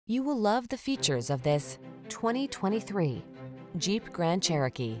You will love the features of this 2023 Jeep Grand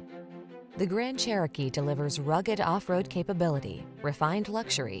Cherokee. The Grand Cherokee delivers rugged off-road capability, refined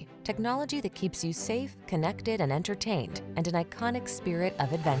luxury, technology that keeps you safe, connected, and entertained, and an iconic spirit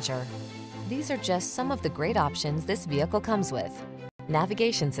of adventure. These are just some of the great options this vehicle comes with: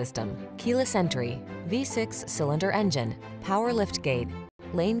 navigation system, keyless entry, V6 cylinder engine, power liftgate,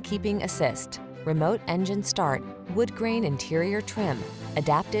 lane keeping assist, remote engine start, wood grain interior trim,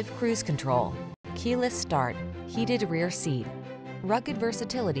 adaptive cruise control, keyless start, heated rear seat. Rugged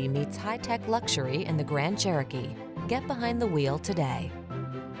versatility meets high-tech luxury in the Grand Cherokee. Get behind the wheel today.